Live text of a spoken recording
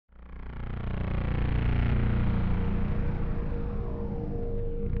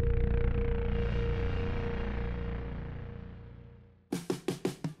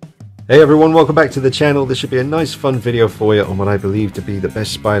Hey everyone, welcome back to the channel. This should be a nice fun video for you on what I believe to be the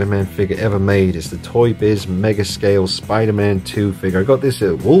best Spider-Man figure ever made. It's the Toybiz Mega Scale Spider-Man 2 figure. I got this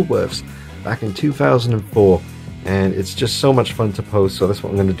at Woolworths back in 2004 and it's just so much fun to post, so that's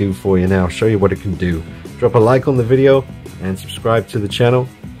what I'm going to do for you now. Show you what it can do. Drop a like on the video and subscribe to the channel.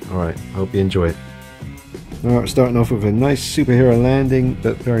 Alright, I hope you enjoy it. Alright, starting off with a nice superhero landing,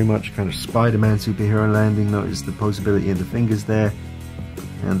 but very much kind of Spider-Man superhero landing. Notice the posability in the fingers there.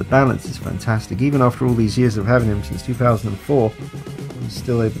 And the balance is fantastic. Even after all these years of having him since 2004, he's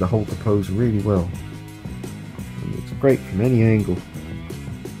still able to hold the pose really well. And it's great from any angle.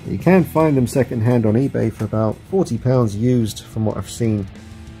 You can find them second-hand on eBay for about £40 used from what I've seen.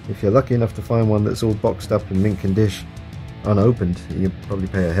 If you're lucky enough to find one that's all boxed up in mint condition, unopened, you'll probably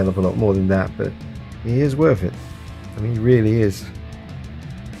pay a hell of a lot more than that, but he is worth it. I mean, he really is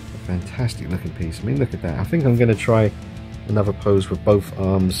a fantastic looking piece. I mean, look at that. I think I'm going to try another pose with both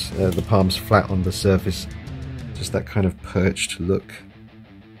arms, the palms flat on the surface, just that kind of perched look.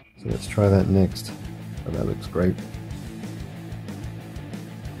 So let's try that next. Oh, that looks great.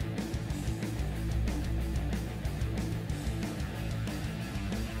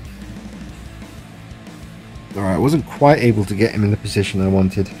 Alright, I wasn't quite able to get him in the position I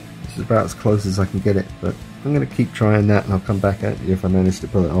wanted. This is about as close as I can get it, but I'm going to keep trying that and I'll come back at you if I manage to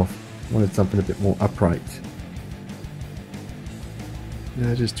pull it off. I wanted something a bit more upright.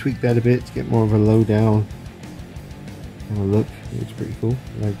 Yeah, just tweak that a bit to get more of a low down kind of look. It's pretty cool,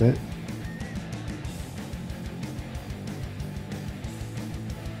 I like that.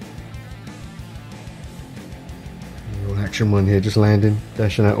 A little action one here, just landing,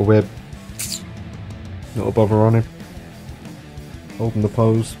 dashing out a web. Not a bother on him. Holding the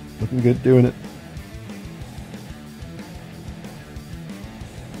pose, looking good doing it.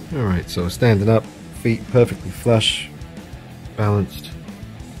 Alright, so standing up, feet perfectly flush, balanced.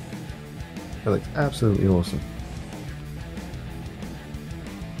 That looks absolutely awesome.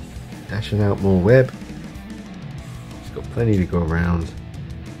 Dashing out more web. It's got plenty to go around.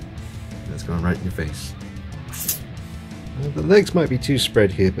 That's going right in your face. The legs might be too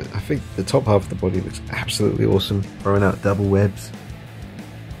spread here, but I think the top half of the body looks absolutely awesome. Throwing out double webs.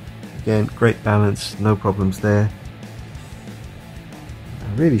 Again, great balance, no problems there.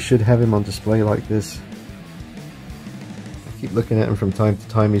 I really should have him on display like this. Keep looking at him from time to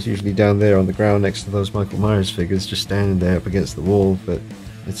time. He's usually down there on the ground next to those Michael Myers figures, just standing there up against the wall, but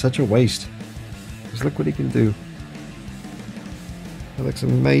it's such a waste. Just look what he can do. That looks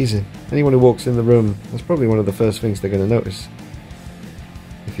amazing. Anyone who walks in the room, that's probably one of the first things they're going to notice.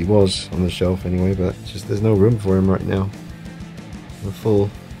 If he was on the shelf anyway, but just there's no room for him right now. We're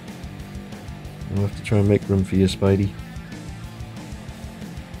full. I'll have to try and make room for you, Spidey.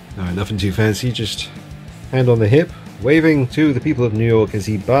 Alright, nothing too fancy, just hand on the hip, waving to the people of New York as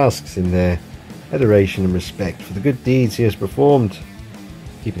he basks in their adoration and respect for the good deeds he has performed,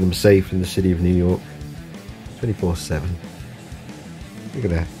 keeping them safe in the city of New York 24/7. Look at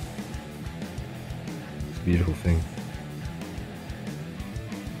that. It's a beautiful thing.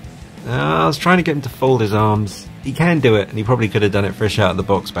 I was trying to get him to fold his arms. He can do it, and he probably could have done it fresh out of the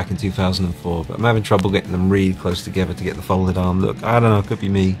box back in 2004, but I'm having trouble getting them really close together to get the folded arm look. I don't know, it could be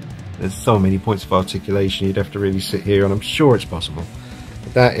me. There's so many points of articulation, you'd have to really sit here, and I'm sure it's possible.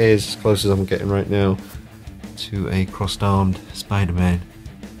 But that is as close as I'm getting right now to a crossed-armed Spider-Man.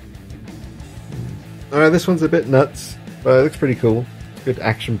 Alright, this one's a bit nuts, but it looks pretty cool. It's a good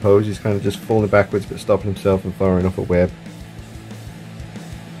action pose. He's kind of just falling backwards but stopping himself and firing off a web.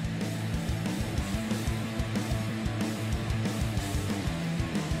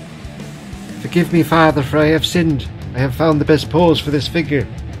 Forgive me, Father, for I have sinned. I have found the best pose for this figure.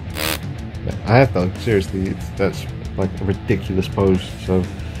 I have though, seriously, that's like a ridiculous pose, so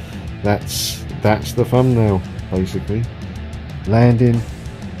that's the thumbnail, basically. Landing,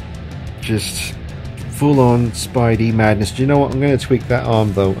 just full on Spidey madness. Do you know what, I'm going to tweak that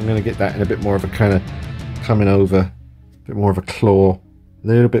arm though. I'm going to get that in a bit more of a kind of coming over, a bit more of a claw, a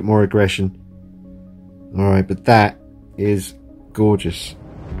little bit more aggression. Alright, but that is gorgeous.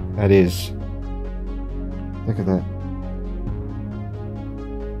 That is. Look at that.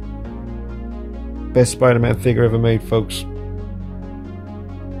 Best Spider-Man figure ever made, folks.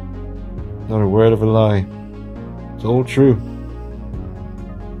 Not a word of a lie. It's all true.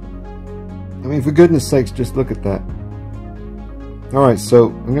 I mean, for goodness sakes, just look at that. Alright, so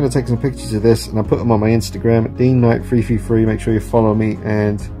I'm going to take some pictures of this and I'll put them on my Instagram at DeanKnight333. Make sure you follow me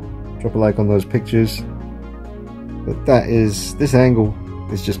and drop a like on those pictures. But that is, this angle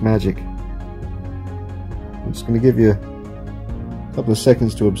is just magic. I'm just going to give you a couple of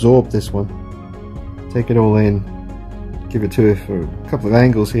seconds to absorb this one. Take it all in, give it to it for a couple of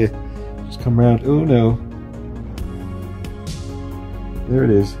angles here. Just come around. Oh no. There it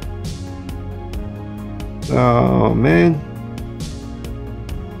is. Oh man.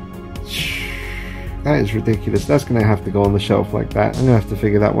 That is ridiculous. That's going to have to go on the shelf like that. I'm going to have to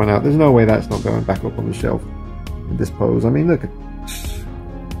figure that one out. There's no way that's not going back up on the shelf in this pose. I mean, look at...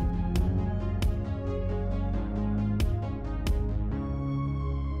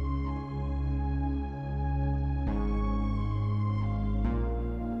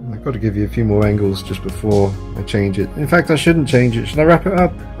 I've got to give you a few more angles just before I change it. In fact, I shouldn't change it. Should I wrap it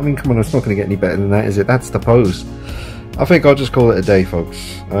up? I mean, come on, it's not going to get any better than that, is it? That's the pose. I think I'll just call it a day,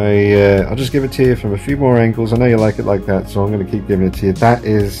 folks. I'll just give it to you from a few more angles. I know you like it like that, so I'm going to keep giving it to you. That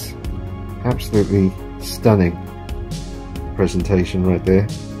is absolutely stunning presentation right there.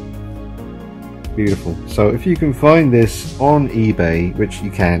 Beautiful. So if you can find this on eBay, which you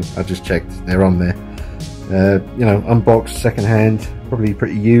can, I just checked, they're on there. You know, unboxed, secondhand, probably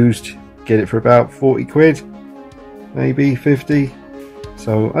pretty used. Get it for about 40 quid, maybe 50.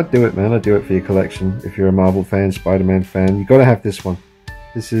 So I'd do it, man. I'd do it for your collection. If you're a Marvel fan, Spider-Man fan, you've got to have this one.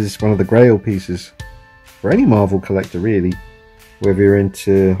 This is one of the grail pieces for any Marvel collector, really. Whether you're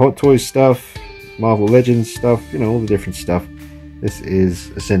into Hot Toys stuff, Marvel Legends stuff, you know, all the different stuff. This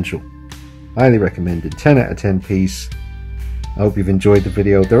is essential. Highly recommended. 10 out of 10 piece. I hope you've enjoyed the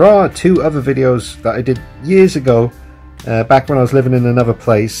video. There are 2 other videos that I did years ago, back when I was living in another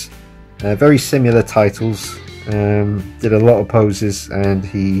place. Very similar titles. Did a lot of poses, and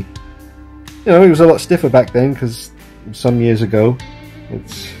he was a lot stiffer back then because some years ago.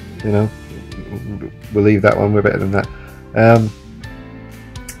 It's, you know, we'll leave that one. We're better than that.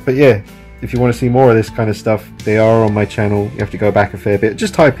 But yeah, if you want to see more of this kind of stuff, they are on my channel. You have to go back a fair bit.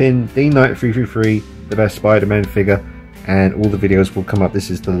 Just type in DeanKnight333, the best Spider-Man figure, and all the videos will come up.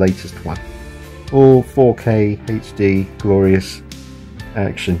 This is the latest one. All 4K HD glorious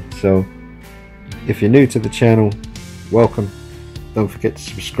action. So if you're new to the channel, welcome. Don't forget to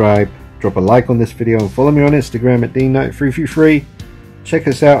subscribe, drop a like on this video, and follow me on Instagram at DeanKnight333. Check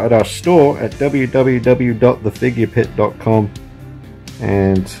us out at our store at www.thefigurepit.com.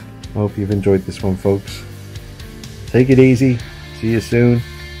 And I hope you've enjoyed this one, folks. Take it easy. See you soon.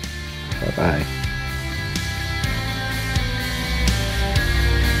 Bye bye.